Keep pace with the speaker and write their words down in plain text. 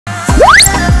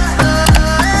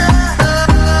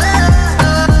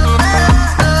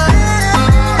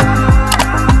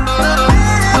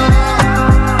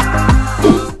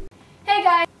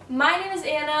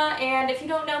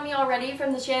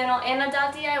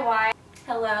anna.DIY.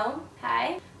 Hello,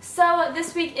 hi. So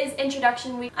this week is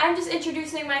introduction week. I'm just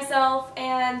introducing myself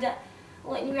and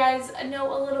letting you guys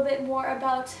know a little bit more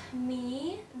about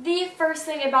me. The first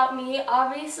thing about me,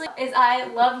 obviously, is I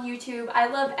love YouTube. I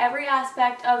love every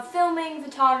aspect of filming,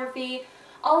 photography,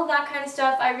 all of that kind of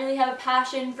stuff. I really have a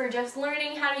passion for just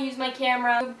learning how to use my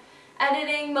camera.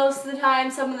 Editing most of the time,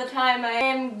 some of the time I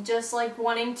am just like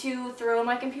wanting to throw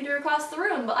my computer across the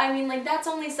room, but I mean like that's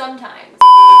only sometimes.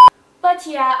 But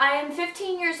yeah, I am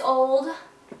 15 years old.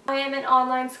 I am an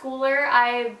online schooler.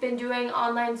 I've been doing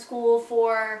online school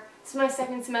for, this is my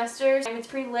second semester. It's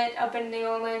pretty lit up in the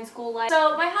online school life.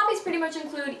 So my hobbies pretty much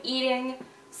include eating,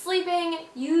 sleeping,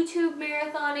 YouTube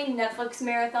marathoning, Netflix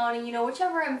marathoning, you know,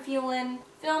 whichever I'm feeling,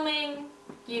 filming,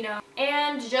 you know,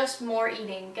 and just more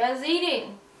eating, 'cause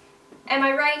eating. Am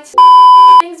I right?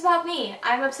 Things about me.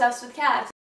 I'm obsessed with cats.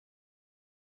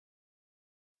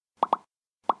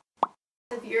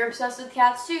 If you're obsessed with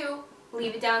cats too,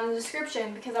 leave it down in the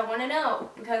description because I want to know,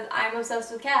 because I'm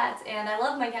obsessed with cats and I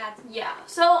love my cats. Yeah,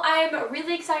 so I'm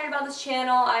really excited about this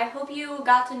channel. I hope you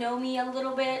got to know me a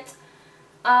little bit.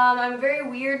 I'm a very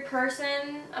weird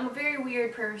person.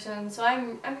 So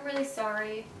I'm really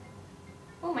sorry.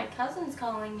 Oh, my cousin's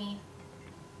calling me.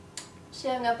 She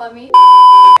hung up on me.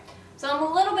 So I'm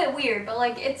a little bit weird, but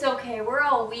like it's okay. We're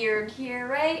all weird here,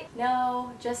 right?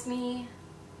 No, just me.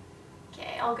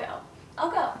 Okay, I'll go.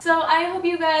 So I hope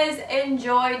you guys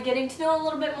enjoyed getting to know a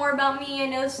little bit more about me. I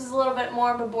know this is a little bit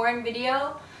more of a boring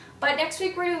video, but next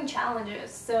week we're doing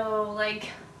challenges. So like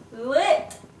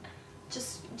lit.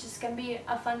 Just gonna be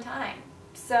a fun time.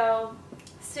 So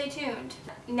stay tuned.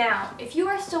 Now, if you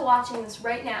are still watching this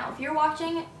right now, if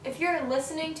you're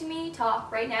listening to me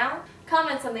talk right now,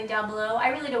 comment something down below. I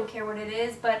really don't care what it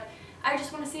is, but I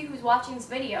just want to see who's watching this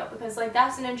video because like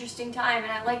that's an interesting time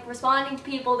and I like responding to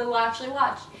people that will actually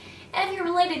watch. And if you're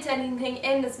related to anything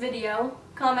in this video,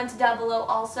 comment down below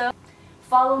also.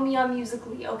 Follow me on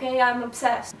Musical.ly, okay? I'm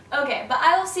obsessed. Okay, but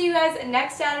I will see you guys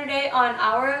next Saturday on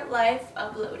Our Life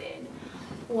Uploaded.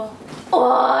 Whoa.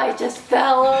 Oh, I just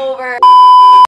fell over.